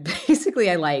basically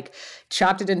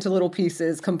chopped it into little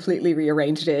pieces, completely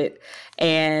rearranged it.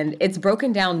 And it's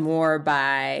broken down more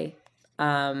by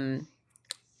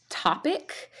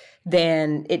topic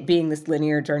than it being this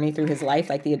linear journey through his life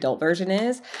like the adult version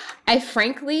is.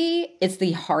 Frankly, it's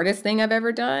the hardest thing I've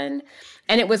ever done.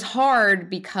 And it was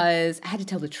hard because I had to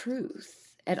tell the truth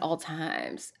at all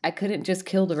times. I couldn't just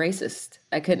kill the racist.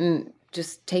 I couldn't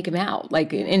just take him out.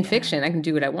 Like in fiction, I can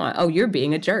do what I want. Oh, you're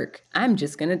being a jerk. I'm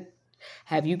just going to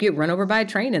have you get run over by a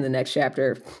train in the next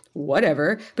chapter.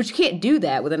 Whatever. But you can't do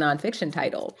that with a nonfiction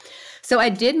title. So I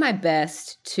did my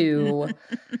best to...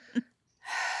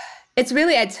 It's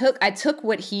really, I took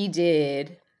what he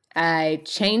did, I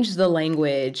changed the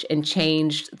language and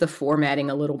changed the formatting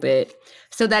a little bit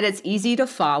so that it's easy to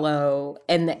follow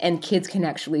and kids can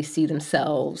actually see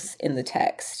themselves in the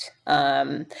text.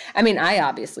 I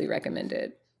obviously recommend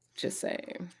it, just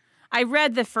saying. I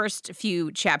read the first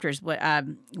few chapters when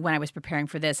I was preparing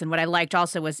for this, and what I liked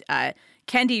also was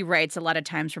Kendi writes a lot of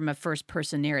times from a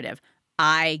first-person narrative.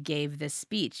 I gave this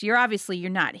speech. You're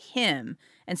not him.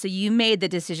 And so you made the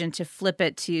decision to flip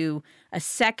it to a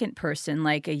second person,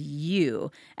 like a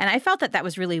you. And I felt that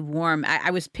was really warm. I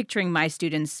was picturing my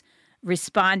students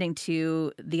responding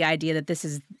to the idea that this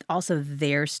is also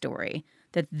their story,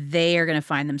 that they are going to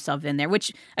find themselves in there,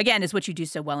 which, again, is what you do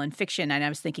so well in fiction. And I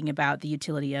was thinking about the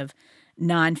utility of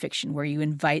nonfiction, where you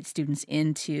invite students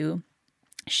in to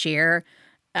share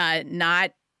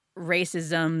not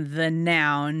racism, the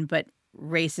noun, but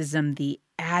racism, the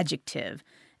adjective.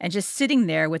 And just sitting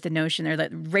there with the notion there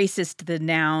that racist, the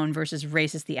noun, versus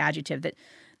racist, the adjective,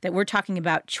 that we're talking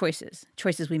about choices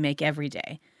we make every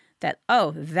day. That,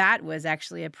 oh, that was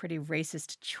actually a pretty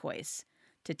racist choice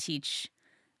to teach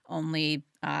only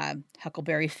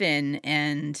Huckleberry Finn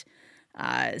and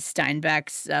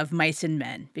Steinbeck's Of Mice and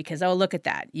Men. Because, oh, look at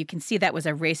that. You can see that was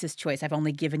a racist choice. I've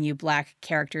only given you black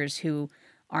characters who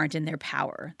aren't in their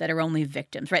power, that are only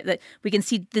victims, right? That we can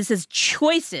see this as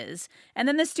choices. And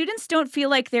then the students don't feel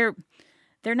like they're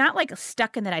not like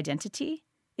stuck in that identity.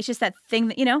 It's just that thing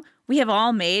that, we have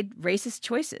all made racist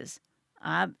choices.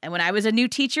 And when I was a new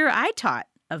teacher, I taught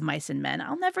Of Mice and Men.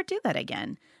 I'll never do that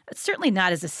again. It's certainly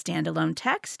not as a standalone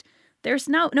text. There's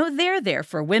no there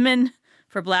for women,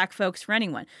 for black folks, for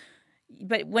anyone.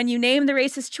 But when you name the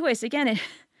racist choice, again, it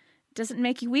doesn't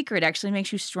make you weaker. It actually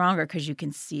makes you stronger because you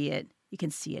can see it. You can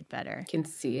see it better. You can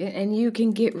see it and you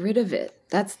can get rid of it.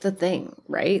 That's the thing,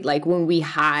 right? Like when we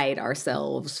hide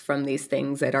ourselves from these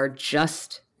things that are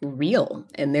just real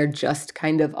and they're just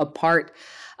kind of a part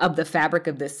of the fabric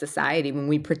of this society, when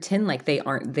we pretend like they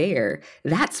aren't there,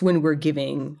 that's when we're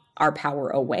giving our power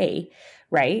away,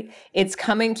 right? It's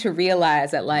coming to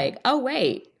realize that like, oh,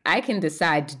 wait, I can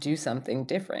decide to do something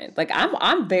different. Like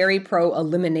I'm very pro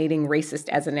eliminating racist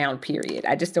as a noun, period.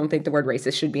 I just don't think the word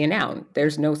racist should be a noun.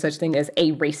 There's no such thing as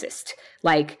a racist.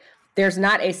 Like There's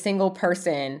not a single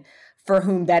person for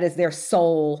whom that is their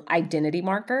sole identity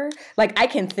marker. Like, I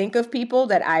can think of people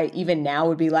that I even now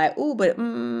would be like, ooh, but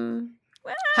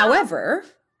Well,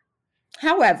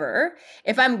 However,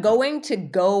 if I'm going to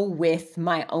go with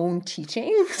my own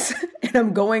teachings and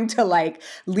I'm going to like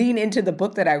lean into the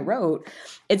book that I wrote,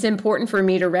 it's important for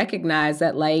me to recognize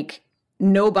that like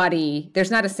there's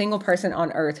not a single person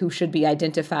on earth who should be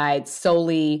identified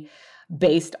solely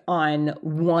based on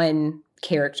one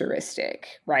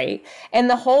characteristic, right? And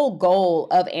the whole goal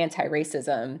of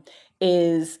anti-racism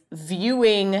is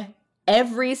viewing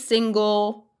every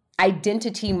single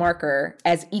identity marker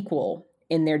as equal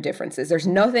in their differences. There's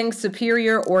nothing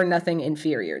superior or nothing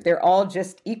inferior. They're all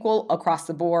just equal across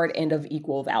the board and of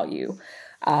equal value.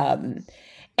 And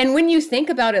when you think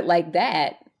about it like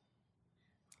that,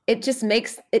 it just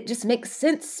makes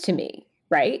sense to me,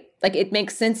 right? Like, it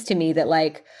makes sense to me that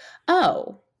like,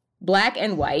 oh, Black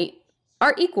and white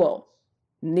are equal.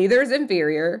 Neither is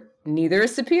inferior, neither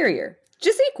is superior,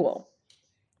 just equal.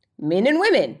 Men and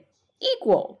women,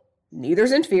 equal. Neither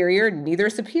is inferior, neither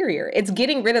is superior. It's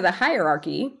getting rid of the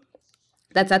hierarchy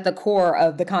that's at the core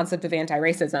of the concept of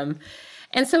anti-racism.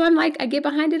 And so I'm like, I get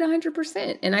behind it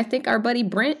 100%. And I think our buddy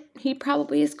Brent, he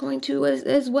probably is going to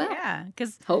as well. Yeah,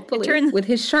 because hopefully with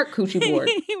his shark coochie board.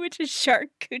 Which is shark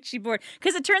coochie board.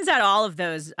 Because it turns out all of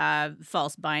those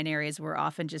false binaries were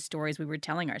often just stories we were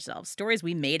telling ourselves, stories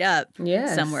we made up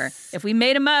somewhere. If we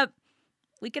made them up,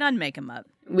 we can unmake them up.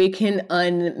 We can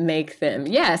unmake them.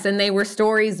 Yes, and they were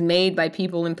stories made by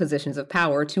people in positions of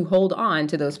power to hold on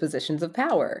to those positions of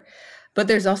power. But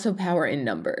there's also power in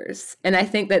numbers. And I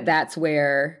think that that's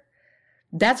where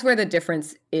the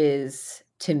difference is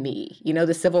to me. You know,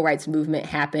 the civil rights movement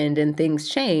happened and things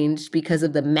changed because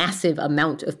of the massive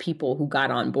amount of people who got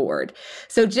on board.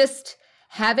 So just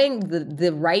having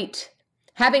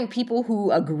having people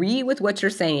who agree with what you're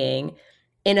saying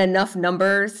in enough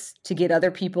numbers to get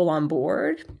other people on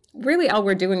board, really all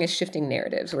we're doing is shifting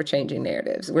narratives. We're changing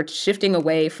narratives. We're shifting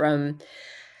away from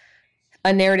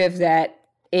a narrative that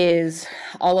is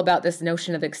all about this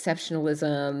notion of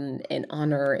exceptionalism and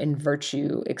honor and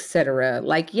virtue, etc.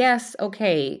 Like, yes,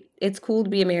 okay, it's cool to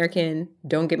be American.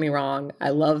 Don't get me wrong.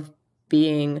 I love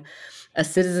being a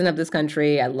citizen of this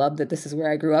country. I love that this is where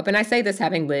I grew up. And I say this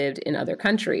having lived in other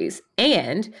countries.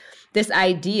 And this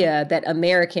idea that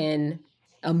American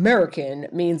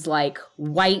means like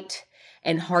white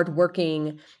and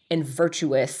hardworking and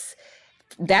virtuous,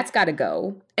 that's got to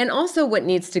go. And also what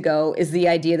needs to go is the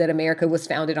idea that America was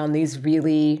founded on these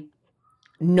really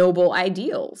noble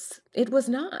ideals. It was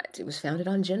not. It was founded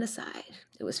on genocide.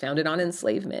 It was founded on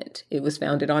enslavement. It was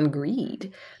founded on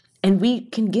greed. And we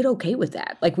can get okay with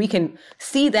that. Like, we can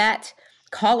see that,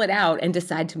 call it out, and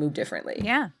decide to move differently.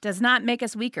 Yeah. Does not make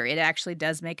us weaker. It actually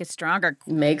does make us stronger.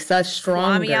 Makes us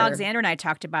stronger. Kwame Alexander and I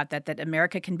talked about that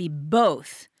America can be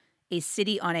both a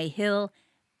city on a hill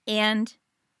and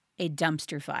a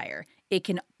dumpster fire. It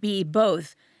can be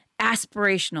both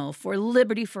aspirational for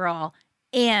liberty for all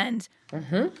and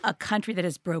a country that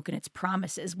has broken its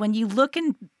promises. When you look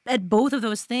at both of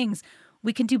those things,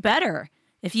 we can do better.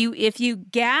 If you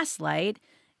gaslight,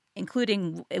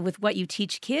 including with what you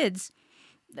teach kids,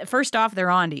 first off, they're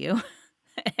on to you.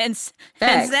 and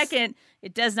second,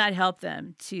 it does not help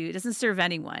them it doesn't serve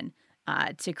anyone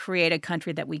to create a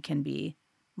country that we can be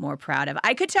more proud of.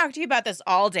 I could talk to you about this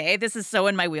all day. This is so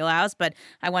in my wheelhouse, but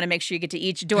I want to make sure you get to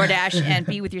eat DoorDash and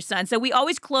be with your son. So we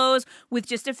always close with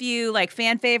just a few like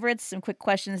fan favorites, some quick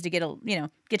questions to get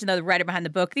to know the writer behind the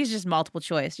book. These are just multiple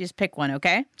choice. You just pick one,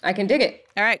 okay? I can dig it.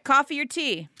 All right, coffee or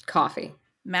tea? Coffee.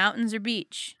 Mountains or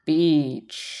beach?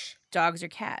 Beach. Dogs or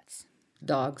cats?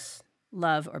 Dogs.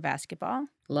 Love or basketball?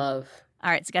 Love. All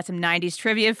right, so got some 90s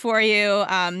trivia for you.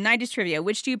 90s trivia.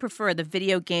 Which do you prefer, the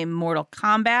video game Mortal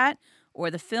Kombat or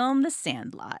the film The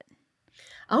Sandlot?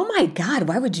 Oh my God,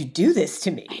 why would you do this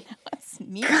to me? I know, it's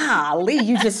mean. Golly,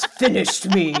 you just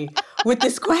finished me with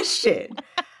this question.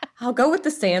 I'll go with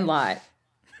The Sandlot.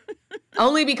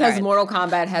 Only because Mortal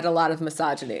Kombat had a lot of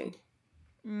misogyny.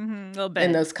 A little bit.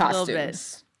 In those costumes. A little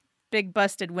bit. Big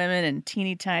busted women and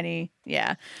teeny tiny,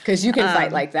 yeah. Because you can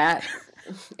fight like that.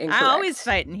 I always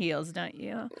fight in heels, don't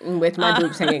you? With my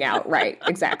boobs hanging out, right,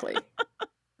 exactly.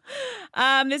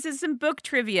 This is some book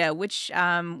trivia. Which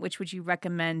would you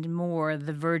recommend more,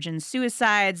 The Virgin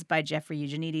Suicides by Jeffrey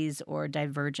Eugenides or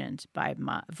Divergent by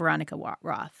Veronica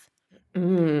Roth?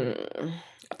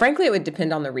 Frankly, it would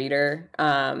depend on the reader.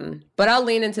 But I'll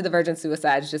lean into The Virgin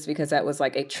Suicides just because that was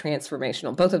like a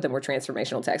transformational. Both of them were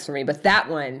transformational texts for me. But that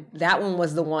one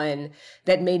was the one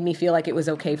that made me feel like it was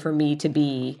okay for me to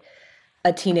be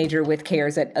a teenager with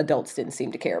cares that adults didn't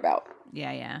seem to care about.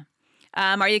 Yeah.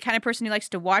 Are you the kind of person who likes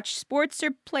to watch sports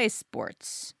or play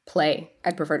sports? Play.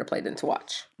 I'd prefer to play than to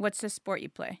watch. What's the sport you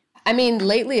play? I mean,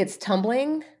 lately it's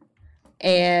tumbling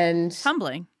and...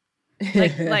 Tumbling?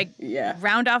 Like yeah.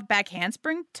 round off back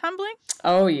handspring tumbling?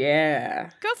 Oh,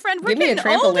 yeah. Girlfriend, we're Give me a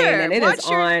getting trampoline older. and it is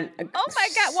on. Oh, my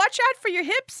God. Watch out for your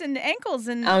hips and ankles.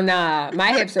 And Oh, nah.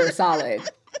 My hips are solid.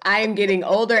 I am getting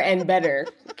older and better,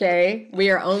 okay?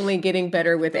 We are only getting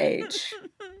better with age.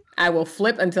 I will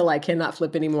flip until I cannot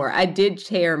flip anymore. I did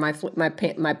tear my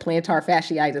plantar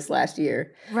fasciitis last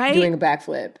year doing a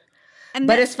backflip.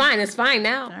 But it's fine. It's fine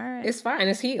now. All right. It's fine.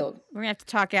 It's healed. We're going to have to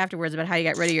talk afterwards about how you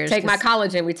got rid of yours. Take my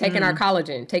collagen. We're taking our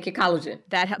collagen. Take your collagen.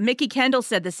 Mickey Kendall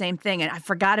said the same thing, and I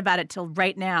forgot about it till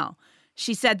right now.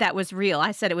 She said that was real.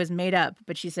 I said it was made up,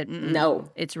 but she said, no,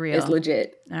 it's real. It's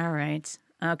legit. All right.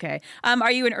 Okay.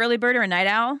 Are you an early bird or a night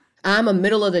owl? I'm a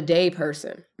middle of the day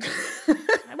person. We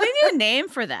need a name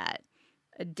for that.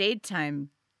 A daytime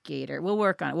gator. We'll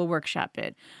work on it. We'll workshop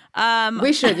it.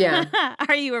 We should, yeah.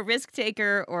 Are you a risk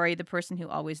taker or are you the person who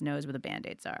always knows where the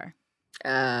Band-Aids are?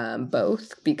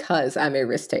 Both, because I'm a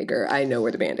risk taker. I know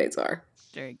where the Band-Aids are.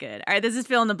 Very good. All right, this is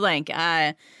fill in the blank.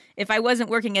 If I wasn't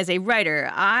working as a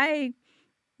writer, I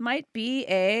might be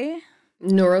a...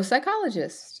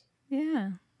 neuropsychologist.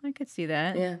 Yeah, I could see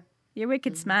that. Yeah. You're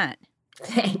wicked smart.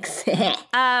 Thanks.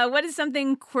 What is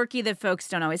something quirky that folks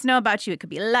don't always know about you? It could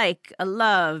be a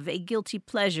love, a guilty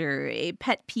pleasure, a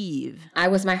pet peeve. I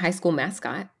was my high school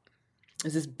mascot. It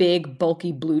was this big,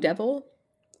 bulky blue devil.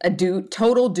 A dude,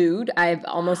 total dude. I've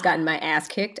almost gotten my ass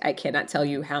kicked. I cannot tell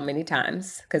you how many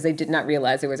times because they did not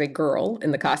realize there was a girl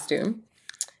in the costume.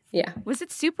 Yeah. Was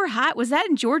it super hot? Was that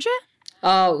in Georgia?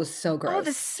 Oh, it was so gross. Oh,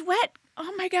 the sweat.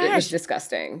 Oh, my gosh. It was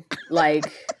disgusting.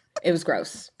 It was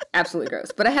gross. Absolutely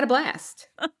gross. But I had a blast.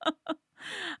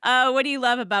 What do you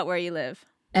love about where you live?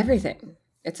 Everything.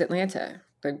 It's Atlanta.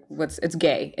 It's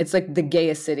gay. It's like the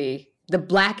gayest city, the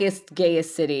blackest,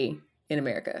 gayest city in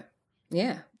America.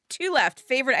 Yeah. 2 left.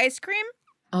 Favorite ice cream?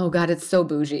 Oh, God, it's so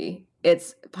bougie.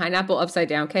 It's pineapple upside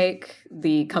down cake.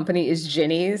 The company is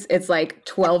Jenny's. It's like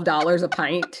 $12 a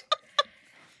pint.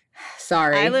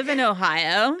 Sorry. I live in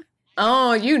Ohio.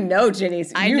 Oh, you know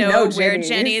Jenny's. I know where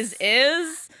Jenny's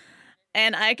is.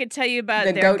 And I could tell you about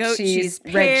their goat cheese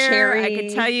pear. Red cherry. I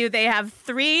could tell you they have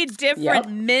 3 different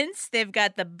mints. They've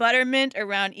got the buttermint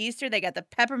around Easter. They got the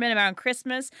peppermint around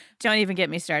Christmas. Don't even get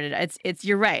me started. It's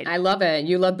you're right. I love it.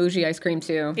 You love bougie ice cream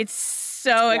too. It's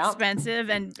so expensive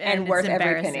and worth it's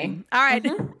every penny. All right.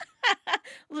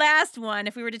 Last one.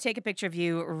 If we were to take a picture of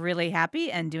you really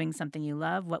happy and doing something you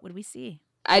love, what would we see?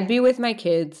 I'd be with my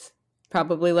kids,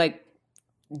 probably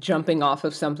jumping off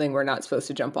of something we're not supposed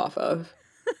to jump off of.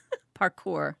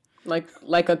 Parkour.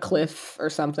 Like a cliff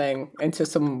or something into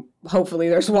some, hopefully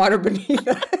there's water beneath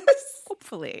us.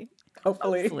 Hopefully.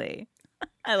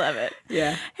 I love it.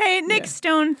 Yeah. Hey, Nic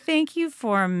Stone, thank you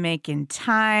for making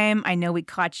time. I know we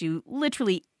caught you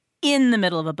literally in the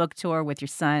middle of a book tour with your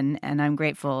son, and I'm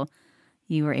grateful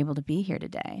you were able to be here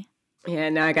today. Yeah,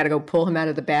 now I got to go pull him out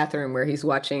of the bathroom where he's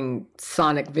watching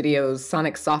Sonic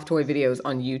soft toy videos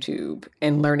on YouTube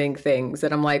and learning things.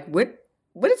 And I'm like, what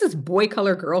is this boy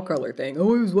color, girl color thing?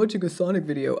 Oh, I was watching a Sonic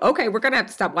video. Okay, we're going to have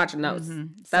to stop watching those.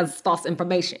 Mm-hmm. That's false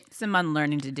information. Some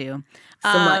unlearning to do.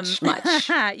 So much.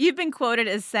 You've been quoted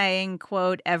as saying,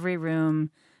 quote, every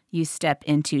room you step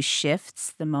into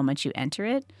shifts the moment you enter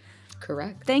it.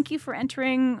 Correct. Thank you for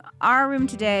entering our room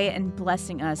today and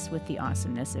blessing us with the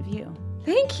awesomeness of you.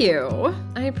 Thank you.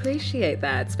 I appreciate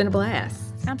that. It's been a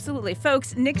blast. Absolutely.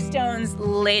 Folks, Nic Stone's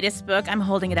latest book, I'm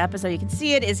holding it up so you can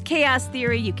see it, is Chaos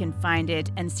Theory. You can find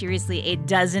it, and seriously, a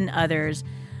dozen others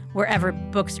wherever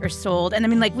books are sold. And I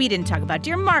mean, we didn't talk about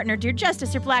Dear Martin or Dear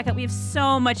Justice or Blackout. We have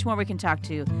so much more we can talk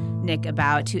to Nic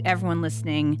about. To everyone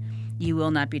listening, you will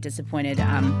not be disappointed.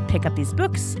 Pick up these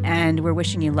books, and we're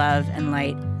wishing you love and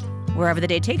light wherever the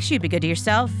day takes you. Be good to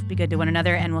yourself, be good to one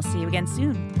another, and we'll see you again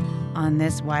soon on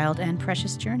this wild and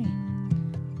precious journey.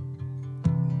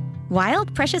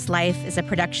 Wild Precious Life is a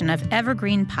production of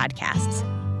Evergreen Podcasts.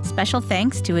 Special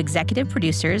thanks to executive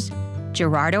producers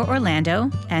Gerardo Orlando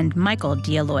and Michael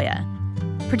D'Aloia,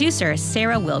 producer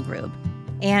Sarah Wilgrube,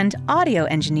 and audio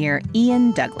engineer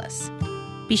Ian Douglas.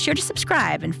 Be sure to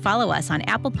subscribe and follow us on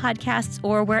Apple Podcasts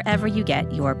or wherever you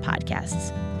get your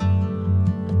podcasts.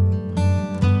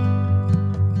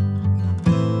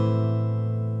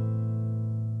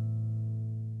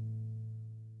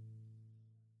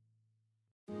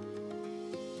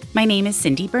 My name is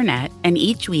Cindy Burnett, and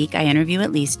each week I interview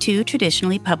at least 2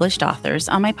 traditionally published authors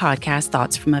on my podcast,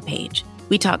 Thoughts from a Page.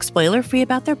 We talk spoiler-free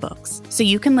about their books, so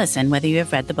you can listen whether you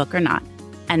have read the book or not.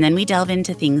 And then we delve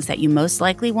into things that you most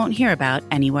likely won't hear about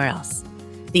anywhere else.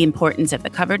 the importance of the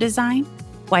cover design,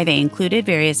 why they included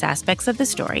various aspects of the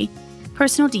story,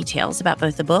 personal details about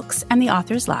both the books and the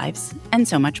authors' lives, and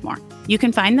so much more. You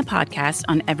can find the podcast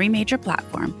on every major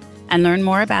platform and learn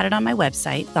more about it on my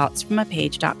website,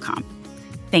 thoughtsfromapage.com.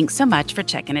 Thanks so much for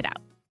checking it out.